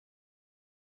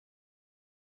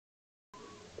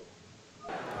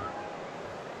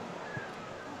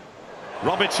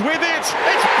Roberts with it,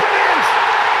 it's brilliant!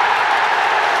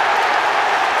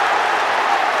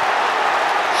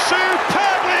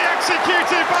 Superbly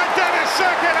executed by Dennis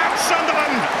Cirkin and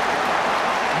Sunderland.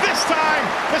 This time,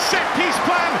 the set-piece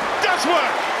plan does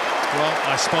work. Well,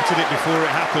 I spotted it before it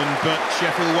happened, but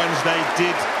Sheffield Wednesday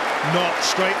did not,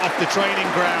 straight off the training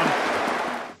ground.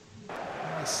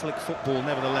 Slick football,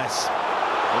 nevertheless.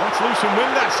 Well, that's loose and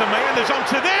Windass, and Mayenda's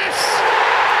onto this!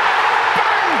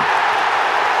 Bang!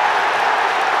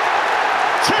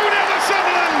 2-0 to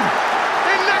Sunderland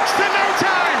in next to no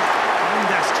time.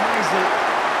 Windass tries the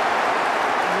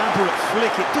elaborate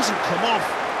flick, it doesn't come off.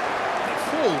 It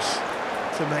falls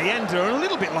to Mayenda, and a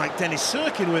little bit like Dennis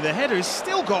Cirkin with a header. He's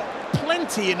still got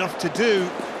plenty enough to do,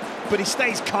 but he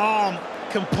stays calm,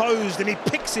 composed, and he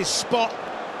picks his spot,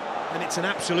 and it's an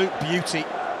absolute beauty.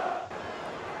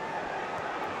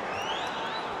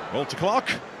 Ball to Clark.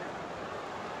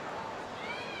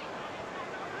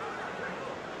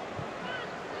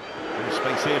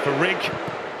 Space here for Rigg.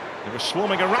 They were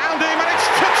swarming around him, and it's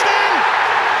touched in!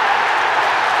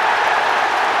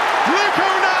 Luke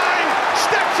O'Nien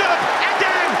steps up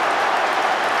again!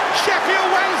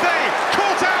 Sheffield Wednesday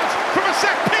caught out from a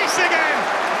set piece again!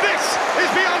 This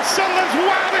is beyond Sunderland's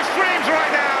wildest dreams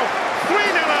right now!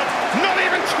 3-0 up, not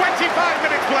even 25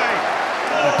 minutes play!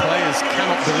 The players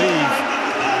cannot believe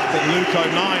that Luke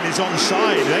O'Nien is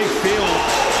onside. They feel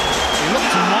he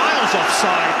looked miles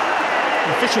offside.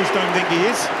 The officials don't think he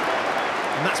is,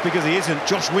 and that's because he isn't.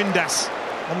 Josh Windass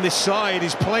on this side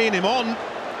is playing him on.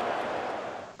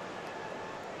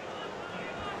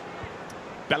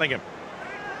 Bellingham.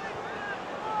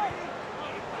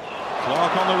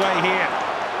 Clark on the way here.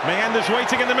 Mayenda's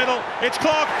waiting in the middle. It's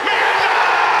Clark. Mayenda!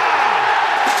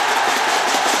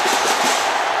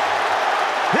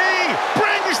 He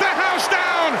brings the house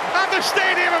down at the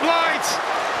Stadium of Light.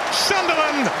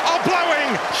 Sunderland are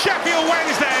blowing Sheffield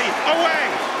Wednesday away.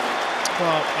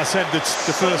 Well, I said that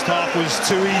the first half was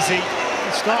too easy.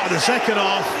 The start of the second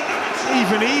half,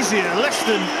 even easier. Less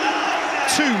than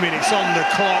 2 minutes on the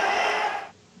clock.